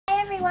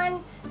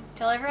everyone.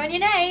 Tell everyone your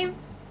name.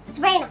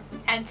 Sabrina.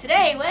 And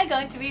today we're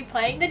going to be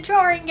playing the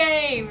drawing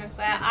game,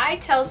 where I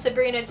tell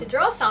Sabrina to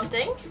draw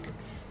something,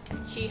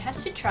 and she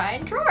has to try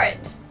and draw it.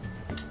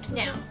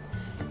 Now,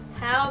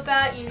 how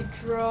about you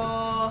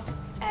draw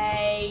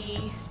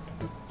a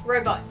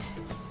robot?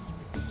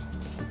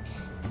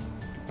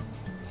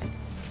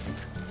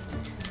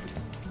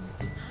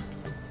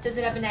 Does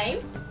it have a name?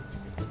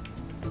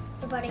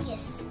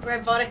 Roboticus.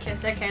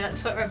 Roboticus. Okay,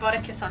 let's put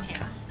Roboticus on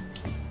here.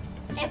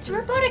 It's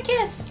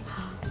Roboticus!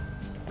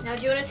 Now,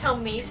 do you want to tell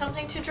me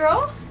something to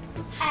draw?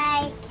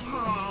 Okay.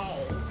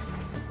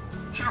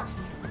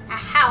 House. A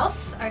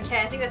house?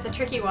 Okay, I think that's a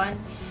tricky one.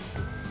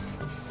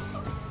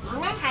 I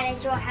know how to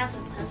draw a house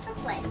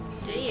perfectly.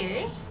 Do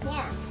you?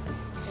 Yeah.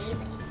 It's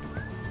easy.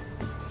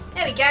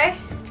 There we go.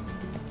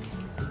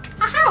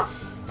 A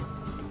house!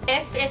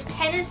 If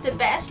 10 is the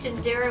best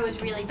and 0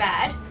 is really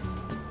bad,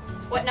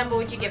 what number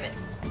would you give it?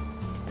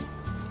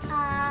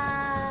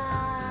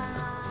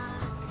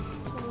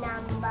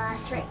 Number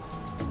 3.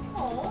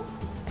 Oh,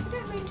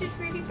 that means it's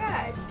really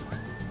bad.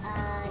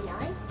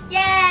 9.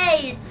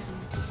 Yay!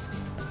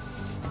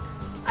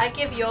 I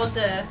give yours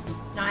a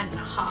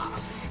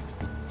 9.5.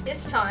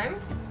 This time,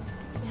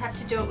 you have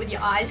to do it with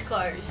your eyes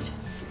closed.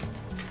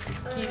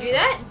 Can you do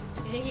that?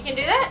 You think you can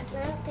do that?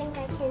 I don't think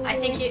I can. I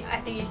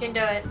think you can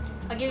do it.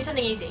 I'll give you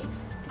something easy.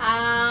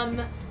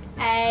 A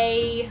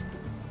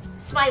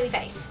smiley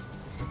face.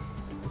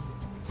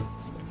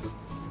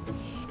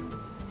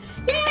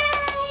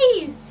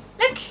 Yay!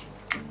 Look,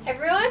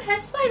 everyone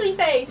has smiley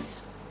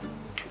face.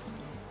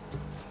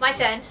 My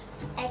turn.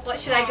 Okay. What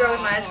should I draw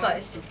with my eyes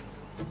closed?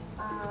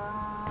 A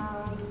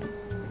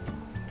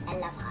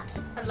love heart.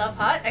 A love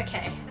heart.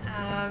 Okay.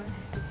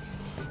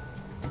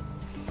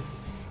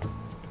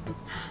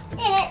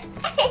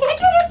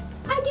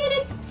 I did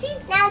it. See?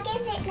 Now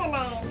give it a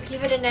name.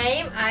 Give it a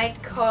name. I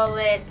call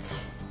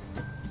it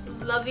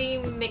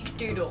Lovey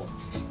McDoodle.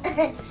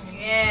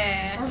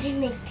 Yeah. Lovey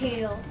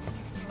McDoodle.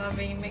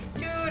 Lovey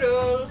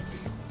McDoodle.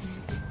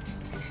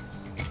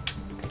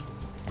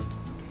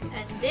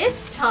 And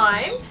this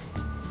time,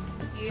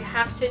 you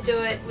have to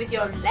do it with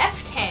your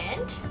left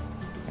hand.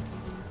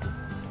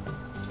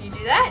 Can you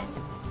do that?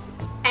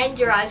 And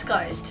your eyes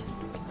closed.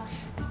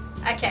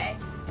 Okay.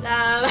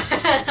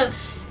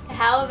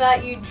 How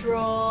about you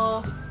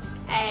draw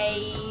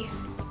a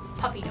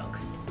puppy dog?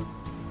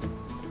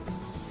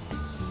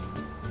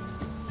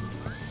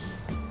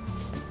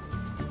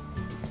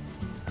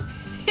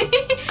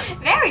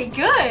 Very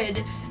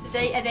good.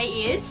 Are they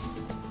ears?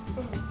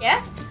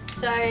 Yeah?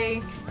 So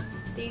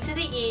these are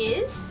the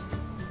ears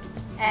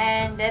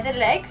and they're the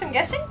legs, I'm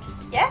guessing?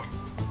 Yeah?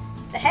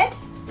 The head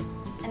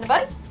and the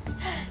body?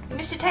 You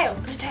missed a tail.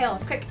 Put a tail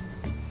on, quick.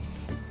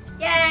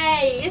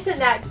 Yay! Isn't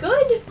that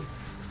good?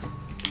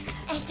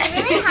 It's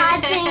really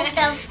hard doing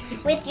stuff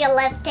with your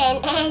left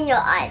hand and your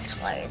eyes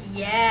closed.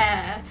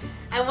 Yeah.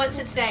 And what's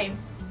its name?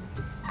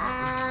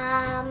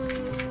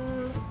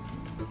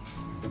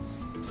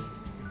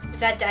 Is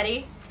that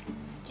Daddy?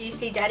 Do you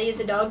see Daddy as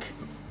a dog?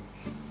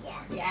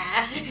 Yeah.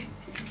 Yeah.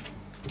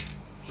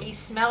 He's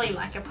smelly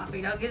like a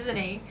puppy dog, isn't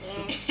he?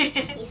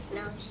 Yeah. He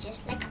smells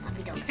just like a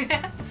puppy dog.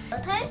 Your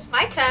turn?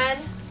 My turn.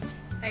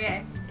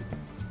 Okay.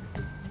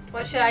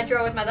 What should I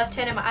draw with my left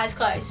hand and my eyes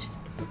closed?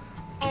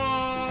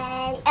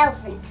 An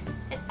elephant.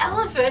 An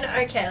elephant?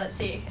 Okay, let's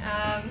see.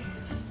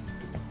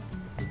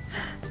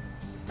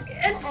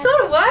 It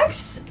sort of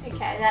works.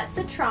 Okay, that's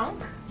the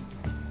trunk.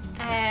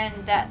 And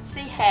that's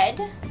the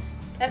head.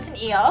 That's an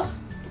ear.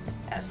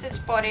 That's its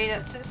body,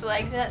 that's its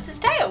legs, and that's its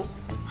tail.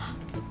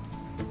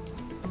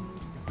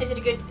 Is it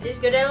a good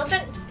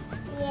elephant?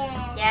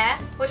 Yeah. Yeah?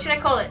 What should I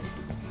call it?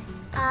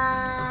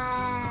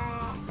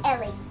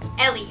 Ellie.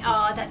 Ellie.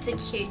 Oh, that's a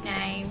cute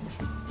name.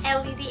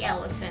 Ellie the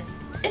elephant.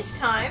 This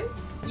time,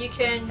 you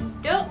can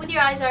do it with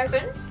your eyes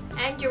open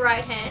and your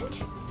right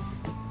hand,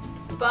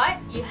 but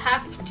you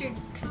have to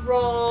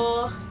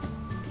draw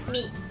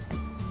me.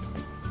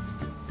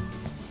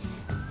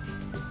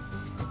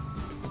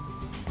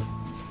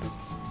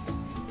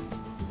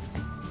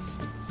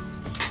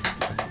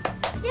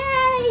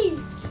 Yay!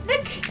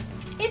 Look,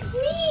 it's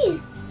me.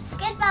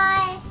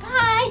 Goodbye.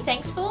 Bye.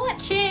 Thanks for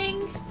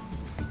watching.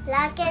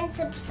 Like and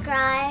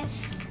subscribe.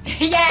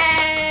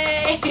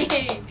 Yay!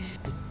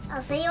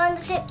 I'll see you on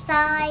the flip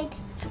side.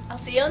 I'll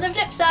see you on the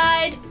flip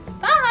side.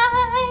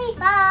 Bye.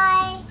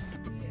 Bye.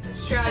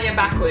 Australia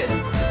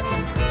backwards.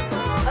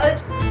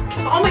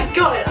 Oh my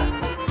god.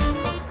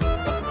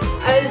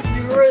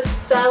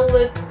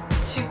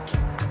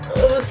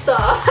 Azrasalatuksa.